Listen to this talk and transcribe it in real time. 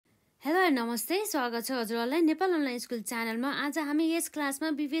नमस्ते, स्वागत छ हजुरहरुलाई नेपाल अनलाइन स्कुल च्यानलमा। आज हामी यस क्लासमा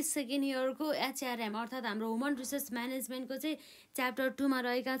BBS सेकेन्ड इयरको HRM अर्थात् हाम्रो ह्युमन रिसोर्स म्यानेजमेन्टको चाहिँ च्याप्टर 2 मा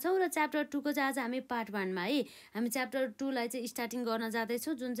रहेका छौं र च्याप्टर 2 को चाहिँ आज हामी पार्ट 1 मा है हामी च्याप्टर 2 लाई चाहिँ स्टार्टिङ गर्न जाँदै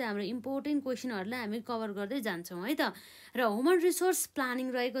छौं, जुन चाहिँ हाम्रो इम्पोर्टेन्ट क्वेशनहरुलाई हामी कभर गर्दै जान्छौं है त। र ह्युमन रिसोर्स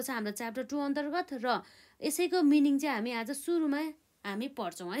प्लानिङ रहेको छ हाम्रो च्याप्टर 2 अन्तर्गत र यसैको मिनिङ चाहिँ हामी आज सुरुमा हामी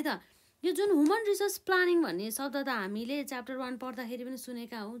पढ्छौं है त। यो जुन ह्युमन रिसोर्स प्लानिङ भन्ने शब्द त हामीले च्याप्टर 1 पढ्दाखेरि पनि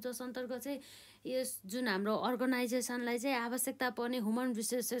सुनेका हौं, जस अन्तर्गत चाहिँ यस जुन हाम्रो अर्गनाइजेसनलाई चाहिँ आवश्यकता पर्ने ह्युमन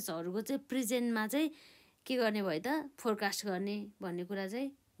रिसोर्सेसहरुको चाहिँ प्रेजेन्टमा चाहिँ के गर्ने भयो त, फोरकास्ट गर्ने भन्ने कुरा चाहिँ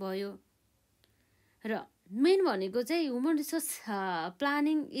भयो। र मेन भनेको चाहिँ human resource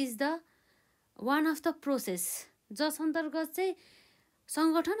planning is the one of the process जस अन्तर्गत चाहिँ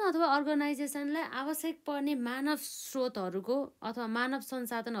संगठन अथवा अर्गनाइजेसनलाई आवश्यक पर्ने मानव स्रोतहरुको अथवा मानव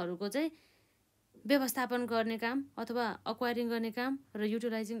संसाधनहरुको चाहिँ व्यवस्थापन गर्ने काम अथवा एक्वायरिङ गर्ने काम र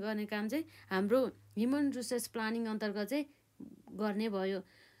युटिलाइजिङ गर्ने काम चाहिँ हाम्रो ह्युमन रिसोर्स प्लानिङ अन्तर्गत चाहिँ गर्ने भयो।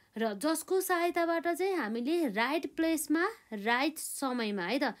 र जसको सहायताबाट चाहिँ हामीले राइट प्लेसमा राइट समयमा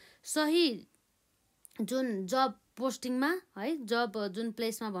है त सही जुन जब पोस्टिङमा है जब जुन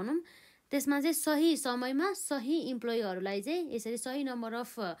प्लेसमा भनौं त्यसमा चाहिँ सही समयमा सही इम्प्लोइहरुलाई चाहिँ यसरी सही नम्बर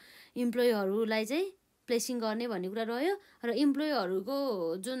अफ इम्प्लोइहरुलाई चाहिँ प्लेसिङ गर्ने भन्ने कुरा रह्यो। र इम्प्लोइहरुको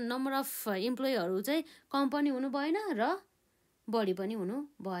जुन नम्बर अफ इम्प्लोइहरु चाहिँ कम पनि हुनु भएन र बढी पनि हुनु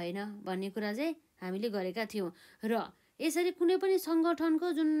भएन भन्ने कुरा चाहिँ हामीले गरेका थियौं। र यसरी कुनै पनि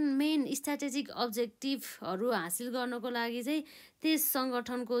संगठनको जुन मेन स्ट्र्याटेजिक अब्जेक्टिभहरु हासिल गर्नको लागि चाहिँ त्यस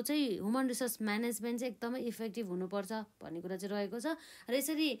संगठनको चाहिँ ह्युमन रिसोर्स म्यानेजमेन्ट चाहिँ एकदमै इफेक्टिभ हुनुपर्छ भन्ने कुरा चाहिँ रहेको छ। र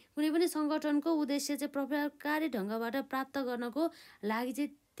यसरी कुनै पनि संगठनको उद्देश्य चाहिँ प्रभावकारी ढंगबाट प्राप्त गर्नको लागि चाहिँ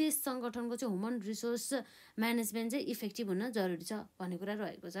त्यस संगठनको चाहिँ ह्युमन रिसोर्स म्यानेजमेन्ट चाहिँ इफेक्टिभ हुन जरुरी छ भन्ने कुरा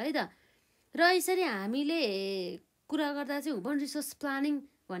रहेको छ है त। र यसरी हामीले कुरा गर्दा चाहिँ ह्युमन रिसोर्स प्लानिङ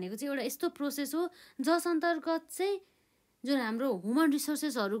भनेको चाहिँ एउटा यस्तो प्रोसेस हो जस अन्तर्गत चाहिँ जुन हाम्रो ह्युमन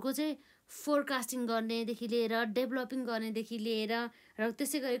रिसोर्सेसहरुको चाहिँ फोरकास्टिङ गर्नेदेखि लिएर डेभलपिङ गर्नेदेखि लिएर र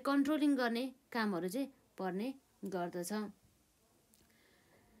त्यसै गरी कन्ट्रोलिङ गर्ने कामहरु चाहिँ पर्ने गर्दछ।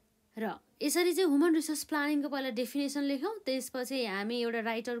 र यसरी चाहिँ ह्युमन रिसोर्स प्लानिङको पहिला डेफिनेसन लेखौं, त्यसपछि हामी एउटा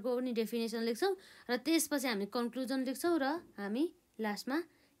राइटरको पनि डेफिनेसन लेख्छौं र त्यसपछि हामी कन्क्लुजन लेख्छौं र हामी लास्टमा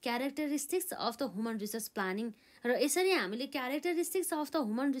characteristics of the human resource planning. र यसरी हामीले characteristics of the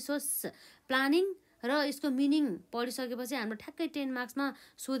human resource planning र यसको मिनिङ पढिसकेपछि हाम्रो ठ्याक्कै 10 मार्क्समा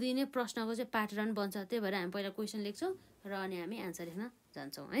सोधिने प्रश्नको चाहिँ प्याटर्न बन्छ। त्यही भएर हामी पहिला क्वेशन लेख्छौं र अनि हामी आन्सर लेख्न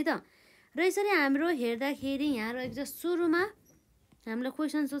जान्छौं है त। र यसरी हाम्रो हेर्दाखेरि यहाँ रहेको छ सुरुमा हामीलाई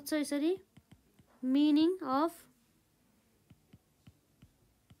क्वेशन सोध्छ यसरी meaning of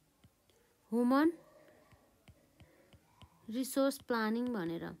human resource planning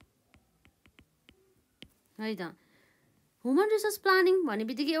भनेर है त। ह्युमन रिसोर्स प्लानिङ भन्ने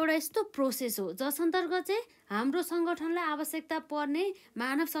बित्तिकै एउटा यस्तो प्रोसेस हो जस अन्तर्गत चाहिँ हाम्रो संगठनलाई आवश्यकता पर्ने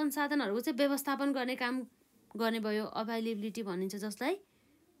मानव संसाधनहरुको चाहिँ व्यवस्थापन गर्ने काम गर्ने भयो, अभाइलेबिलिटी भनिन्छ जसलाई।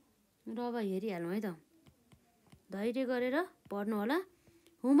 र अब हेरिहालौं है त, धैर्य गरेर पढ्नु होला।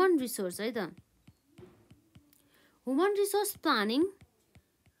 ह्युमन रिसोर्स है त, human resource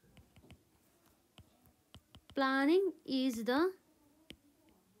planning is the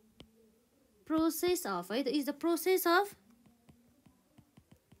process of है त is the process of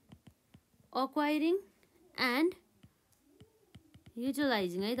acquiring and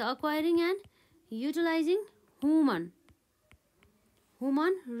utilizing है त acquiring and utilizing human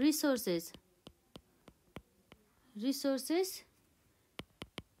resources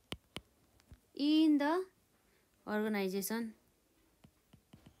in the organization।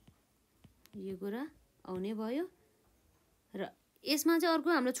 यो कुरा आउने भयो। र यसमा चाहिँ अर्को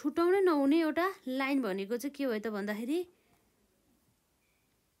हाम्रो छुटाउनै नहुने एउटा लाइन भनेको चाहिँ के हो त भन्दाखेरि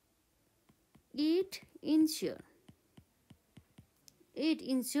It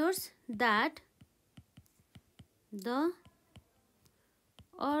ensures that the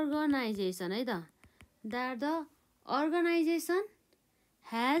organization है त that the organization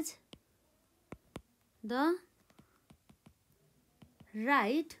has the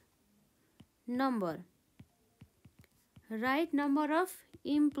right number of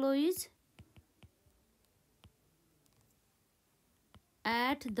employees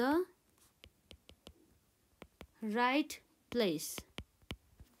at the right place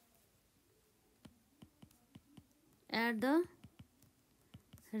at the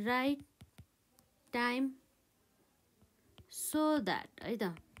right time so that है त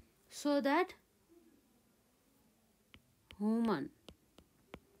so that human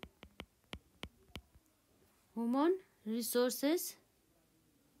resources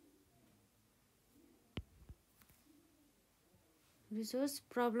resource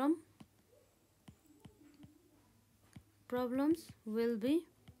problem problems will be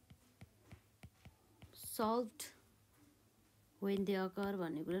solved when they occur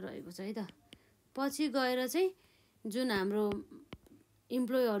भन्ने कुरा रहेको छ है त। पछि गएर चाहिँ जुन हाम्रो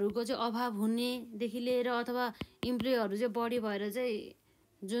इम्प्लोइहरुको चाहिँ अभाव हुनेदेखि लिएर अथवा इम्प्लोइहरु चाहिँ बढी भएर चाहिँ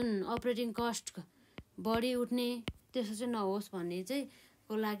जुन अपरेटिङ कस्ट बढी उठ्ने त्यसो चाहिँ नहोस् भन्ने चाहिँ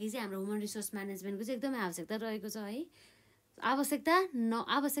को लागि चाहिँ हाम्रो ह्युमन रिसोर्स म्यानेजमेन्टको चाहिँ एकदमै आवश्यकता रहेको छ है।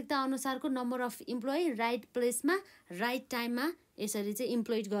 आवश्यकता अनुसारको number of employee right प्लेसमा right टाइममा यसरी चाहिँ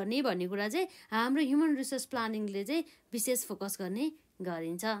इम्प्लोइड गर्ने भन्ने कुरा चाहिँ हाम्रो ह्युमन रिसोर्स प्लानिङले चाहिँ विशेष फोकस गर्ने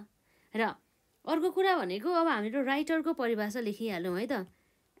गरिन्छ। र अर्को कुरा भनेको अब हामीले राइटरको परिभाषा लेखिहालौँ है त।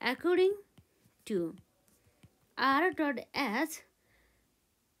 अकर्डिङ टु R.S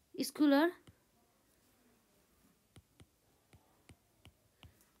स्कुलर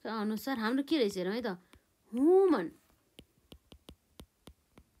अनुसार हाम्रो के रहेछ है त, human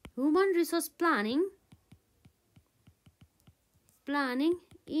resource planning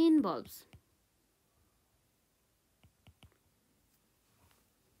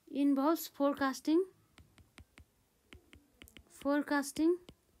involves forecasting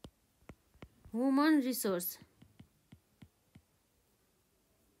human resource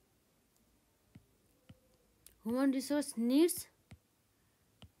needs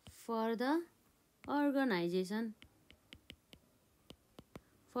for the organization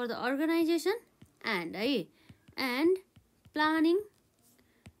and planning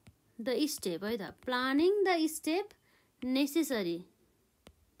the step है त, planning the step necessary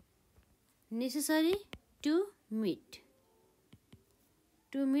to meet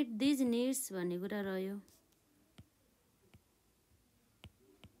these needs भन्ने कुरा रह्यो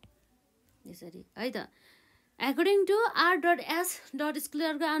यसरी है त। अकर्डिङ टु R.S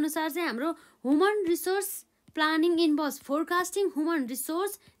स्कुलरको अनुसार चाहिँ हाम्रो human resource planning involves forecasting human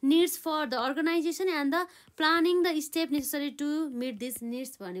resource needs for the organisation and the planning the step necessary to meet this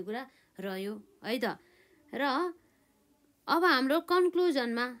needs भन्ने कुरा रह्यो है त। र अब हाम्रो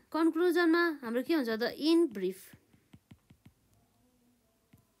कन्क्लुजनमा हाम्रो के हुन्छ त, in brief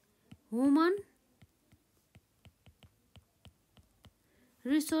human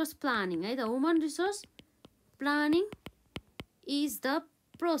resource planning है त। Human resource planning is the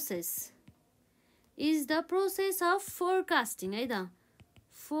process of forecasting है त,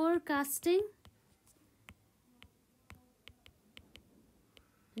 फोरकास्टिङ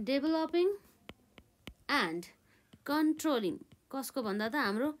डेभलपिङ एन्ड कन्ट्रोलिङ कसको भन्दा त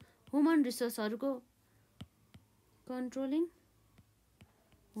हाम्रो human रिसोर्सहरुको controlling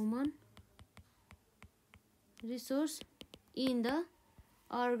human resource in the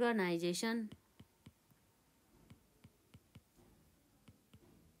organisation.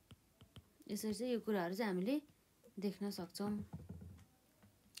 यसरी चाहिँ यो कुराहरु चाहिँ हामीले देख्न सक्छौं।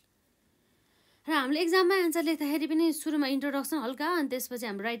 र हामीले एक्जाममा एन्सर लेख्दाखेरि पनि सुरुमा इन्ट्रोडक्सन हल्का अनि त्यसपछि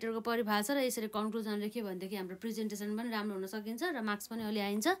हाम्रो राइटरको परिभाषा र यसरी कन्क्लुजन लेख्यो भनेदेखि हाम्रो प्रेजेन्टेसन पनि राम्रो हुन सकिन्छ र मार्क्स पनि अलि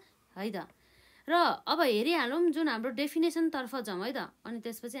आइन्छ है त। र अब हेरिहालौँ जुन हाम्रो डेफिनेसन तर्फ जाउँ है त, अनि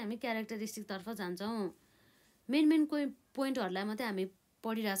त्यसपछि हामी क्यारेक्टरिस्टिक तर्फ जान्छौँ। मेन पोइन्टहरुलाई मात्रै हामी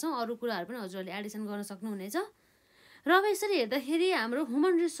पढिरहेछौँ, अरु कुराहरु पनि हजुरहरुले एडिसन गर्न सक्नुहुनेछ। र अब यसरी हेर्दाखेरि हाम्रो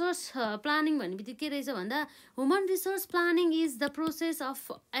ह्युमन रिसोर्स प्लानिङ भन्ने बित्तिकै के रहेछ भन्दा, human resource planning is the process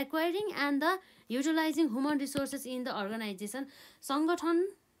of acquiring and the utilising human resources in the organisation.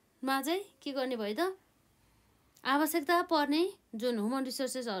 संगठनमा चाहिँ के गर्ने भयो त, आवश्यकता पर्ने जुन ह्युमन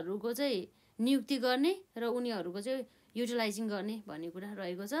रिसोर्सेसहरुको चाहिँ नियुक्ति गर्ने र उनीहरुको चाहिँ युटिलाइजिङ गर्ने भन्ने कुरा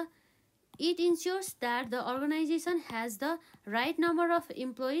रहेको छ। It ensures that the organization has the right number of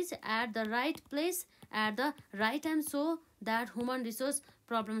employees at the right place at the right time so that human resource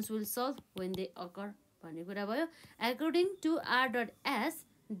problems will solve when they occur भन्ने कुरा भयो। According to R.S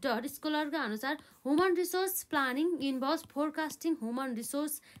स्कुलरका अनुसार human resource planning involves forecasting human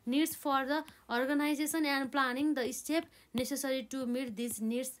resource needs for the organisation and planning the step necessary to meet this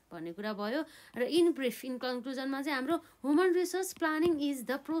needs भन्ने कुरा भयो। र in brief in कन्क्लुजनमा चाहिँ हाम्रो human resource planning is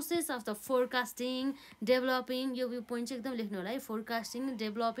the process of the forecasting developing, यो point चाहिँ एकदम लेख्नु होला है, forecasting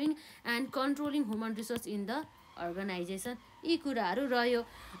developing and controlling human resource in the organisation. यी कुराहरू रह्यो।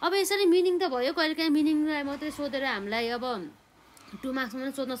 अब यसरी मिनिङ त भयो, कहिलेकाहीँ मिनिङलाई मात्रै सोधेर हामीलाई अब 2 मार्क्समा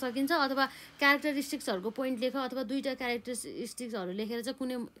पनि सोध्न सकिन्छ, अथवा क्यारेक्टरिस्टिक्सहरुको पोइन्ट लेख अथवा दुईटा क्यारेक्टरिस्टिक्सहरु लेखेर चाहिँ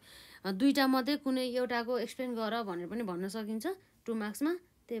कुनै दुईटा मध्ये कुनै एउटाको एक्सप्लेन गर भनेर पनि भन्न सकिन्छ 2 मार्क्समा।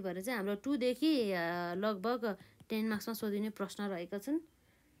 त्यही भएर चाहिँ हाम्रो 2 देखि लगभग 10 मार्क्समा सोधिने प्रश्न रहेका छन्।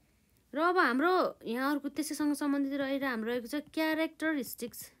 र अब हाम्रो यहाँहरुको त्यसैसँग सम्बन्धित रहेर हाम्रो रहेको छ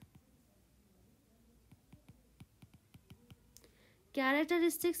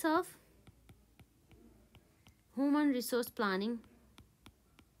characteristics of human resource planning.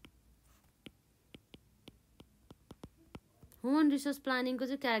 Human resource प्लानिङको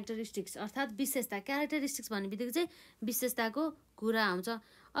चाहिँ क्यारेक्टरिस्टिक्स अर्थात् विशेषता क्यारेक्टरिस्टिक्स भन्ने बित्तिकै चाहिँ विशेषताको कुरा आउँछ।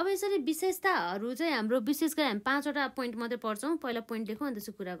 अब यसरी विशेषताहरू चाहिँ हाम्रो विशेष गरी हामी 5वटा पोइन्ट मात्रै पढ्छौँ। पहिला पोइन्ट लेखौँ अनि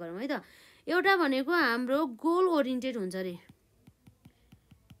त्यसको कुरा गरौँ है त। एउटा भनेको हाम्रो गोल ओरिएन्टेड हुन्छ अरे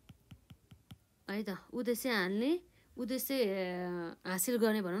है त, उद्देश्य हासिल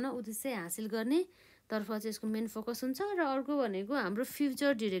गर्ने भनौँ न, उद्देश्य हासिल गर्ने तर्फ चाहिँ यसको मेन फोकस हुन्छ। र अर्को भनेको हाम्रो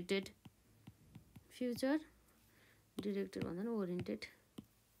फ्युचर डिरेक्टेड भन्दा नि ओरिएन्टेड,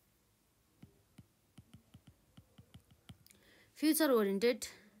 फ्युचर ओरिएन्टेड।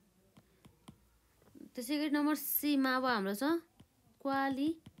 त्यसै गरी नम्बर सीमा अब हाम्रो छ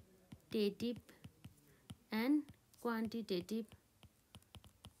क्वालिटेटिभ एन्ड क्वान्टिटेटिभ।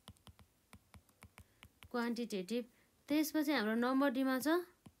 त्यसपछि हाम्रो नम्बर डीमा छ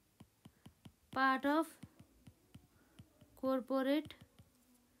part of corporate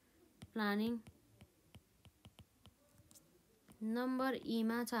planning. Number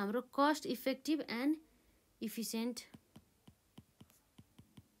ईमा छ हाम्रो कस्ट इफेक्टिभ एन्ड इफिसियन्ट।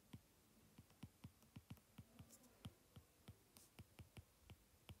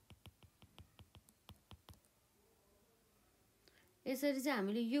 यसरी चाहिँ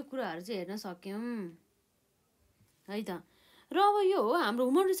हामीले यो कुराहरू चाहिँ हेर्न सक्यौँ है त। र अब यो हो हाम्रो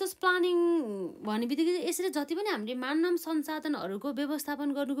ह्युमन रिसोर्स प्लानिङ भन्ने बित्तिकै यसरी जति पनि हामीले मानव संसाधनहरूको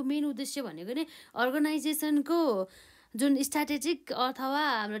व्यवस्थापन गर्नुको मेन उद्देश्य भनेको नै अर्गनाइजेसनको जुन स्ट्राटेजिक अथवा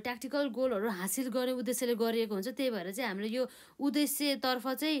हाम्रो ट्याक्टिकल गोलहरू हासिल गर्ने उद्देश्यले गरिएको हुन्छ। त्यही भएर चाहिँ हाम्रो यो उद्देश्यतर्फ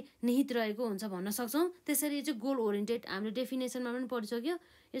चाहिँ निहित रहेको हुन्छ भन्न सक्छौँ। त्यसरी चाहिँ गोल ओरिएन्टेड हामीले डेफिनेसनमा पनि पढिसक्यो।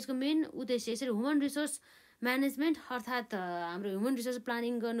 यसको मेन उद्देश्य यसरी ह्युमन रिसोर्स म्यानेजमेन्ट अर्थात् हाम्रो ह्युमन रिसोर्स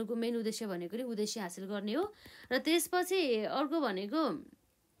प्लानिङ गर्नुको मेन उद्देश्य भनेको नै उद्देश्य हासिल गर्ने हो। र त्यसपछि अर्को भनेको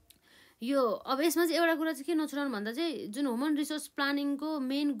यो अब यसमा चाहिँ एउटा कुरा चाहिँ के नछुटाउनु भन्दा चाहिँ जुन ह्युमन रिसोर्स प्लानिङको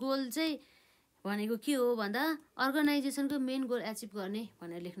मेन गोल चाहिँ भनेको के हो भन्दा अर्गनाइजेसनको मेन गोल एचिभ गर्ने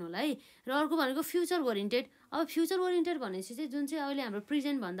भनेर लेख्नु होला है। र अर्को भनेको फ्युचर ओरिएन्टेड। अब फ्युचर ओरिएन्टेड भनेपछि चाहिँ जुन चाहिँ अहिले हाम्रो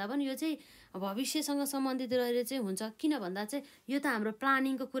प्रेजेन्ट भन्दा पनि यो चाहिँ भविष्यसँग सम्बन्धित रहेर चाहिँ हुन्छ। किन भन्दा चाहिँ यो त हाम्रो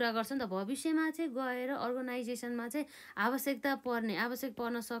प्लानिङको कुरा गर्छ नि त। भविष्यमा चाहिँ गएर अर्गनाइजेसनमा चाहिँ आवश्यक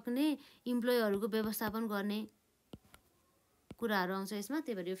पर्न सक्ने इम्प्लोइहरूको व्यवस्थापन गर्ने कुराहरू आउँछ यसमा।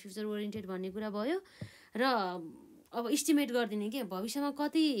 त्यही भएर यो फ्युचर ओरिएन्टेड भन्ने कुरा भयो। र अब इस्टिमेट गरिदिने के भविष्यमा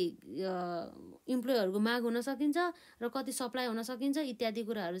कति इम्प्लोइहरूको माग हुन सकिन्छ र कति सप्लाई हुन सकिन्छ इत्यादि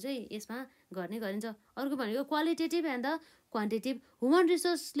कुराहरू चाहिँ यसमा गर्ने गरिन्छ। अर्को भनेको qualitative and the quantitative. Human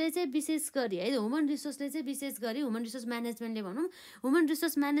रिसोर्सले चाहिँ विशेष गरी है ह्युमन रिसोर्स म्यानेजमेन्टले भनौँ, ह्युमन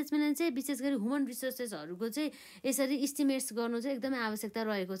रिसोर्स म्यानेजमेन्टले चाहिँ विशेष गरी ह्युमन रिसोर्सेसहरूको चाहिँ यसरी इस्टिमेट्स गर्नु चाहिँ एकदमै आवश्यकता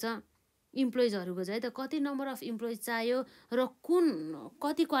रहेको छ। इम्प्लोइजहरूको चाहिँ है त कति नम्बर अफ इम्प्लोइज चाहियो र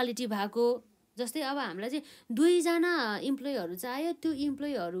कति क्वालिटी भएको। जस्तै अब हामीलाई चाहिँ 2 जना इम्प्लोइहरू चाहियो, त्यो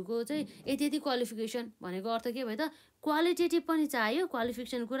इम्प्लोइहरूको चाहिँ यति क्वालिफिकेसन भनेको अर्थ के भयो त क्वालिटेटिभ पनि चाहियो,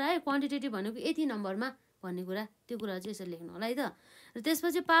 क्वालिफिकेसन कुरा आयो, क्वान्टिटेटिभ भनेको यति नम्बरमा भन्ने कुरा, त्यो कुरा चाहिँ यसरी लेख्नु होला है त। र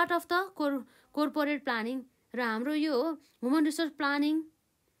त्यसपछि part of the corporate planning. र हाम्रो यो ह्युमन रिसोर्स प्लानिङ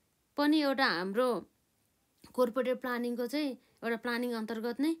पनि एउटा हाम्रो कोर्पोरेट प्लानिङको चाहिँ एउटा प्लानिङ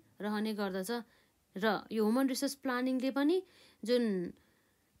अन्तर्गत नै रहने गर्दछ। र यो ह्युमन रिसोर्स प्लानिङले पनि जुन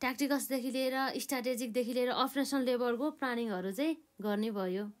ट्याक्टिकल्सदेखि लिएर स्ट्राटेजिकदेखि लिएर अपरेसनल लेभलको प्लानिङहरू चाहिँ गर्ने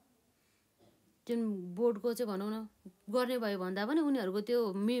भयो। जुन बोर्डको चाहिँ भनौँ न गर्ने भयो भन्दा पनि उनीहरूको त्यो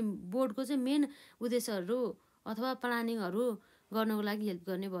बोर्डको चाहिँ मेन उद्देश्यहरू अथवा प्लानिङहरू गर्नको लागि हेल्प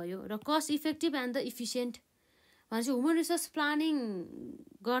गर्ने भयो। र cost effective and the efficient भनेपछि ह्युमन रिसोर्स प्लानिङ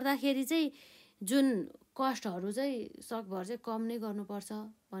गर्दाखेरि चाहिँ जुन कस्टहरू चाहिँ सकभर चाहिँ कम नै गर्नुपर्छ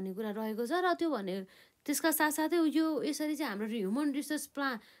भन्ने कुरा रहेको छ। र त्यो भने त्यसका साथसाथै यो यसरी चाहिँ हाम्रो ह्युमन रिसोर्स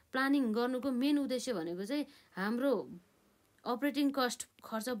प्लानिङ गर्नुको मेन उद्देश्य भनेको चाहिँ हाम्रो अपरेटिङ कस्ट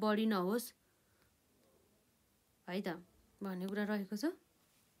खर्च बढी नहोस् है त भन्ने कुरा रहेको छ।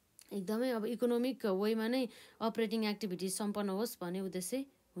 एकदमै अब इकोनोमिक वेमा नै अपरेटिङ एक्टिभिटिज सम्पन्न होस् भन्ने उद्देश्य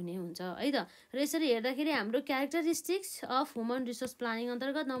हुने हुन्छ है त। र यसरी हेर्दाखेरि हाम्रो characteristics of human resource planning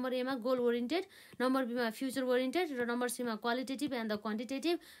अन्तर्गत नम्बर एमा गोल ओरिएन्टेड, नम्बर बीमा फ्युचर ओरिएन्टेड, र number Seema qualitative and the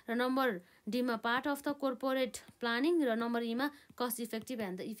quantitative, र number डीमा part of the corporate planning, र नम्बर ईमा कस्ट इफेक्टिभ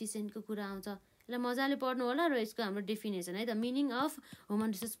एन्ड द इफिसियन्टको कुरा आउँछ। यसलाई मजाले पढ्नु होला। र यसको हाम्रो डेफिनेसन है त meaning of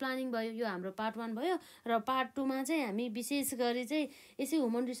human resource planning भयो। यो हाम्रो पार्ट 1 भयो। र पार्ट 2 मा चाहिँ हामी विशेष गरी चाहिँ यसै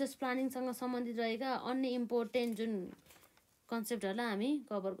ह्युमन रिसोर्स प्लानिङसँग सम्बन्धित रहेका अन्य इम्पोर्टेन्ट जुन कन्सेप्टहरूलाई हामी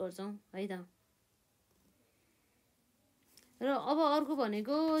कभर गर्छौँ है त। र अब अर्को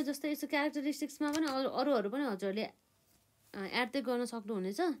भनेको जस्तै यसो क्यारेक्टरिस्टिक्समा पनि अरूहरू पनि हजुरहरूले एड चाहिँ गर्न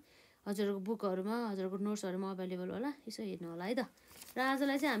सक्नुहुनेछ। हजुरहरूको बुकहरूमा हजुरहरूको नोट्सहरूमा अभाइलेबल होला, यसो हेर्नु होला है त। र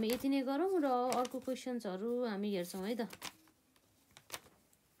आजलाई चाहिँ हामी यति नै गरौँ र अर्को क्वेसन्सहरू हामी हेर्छौँ है त।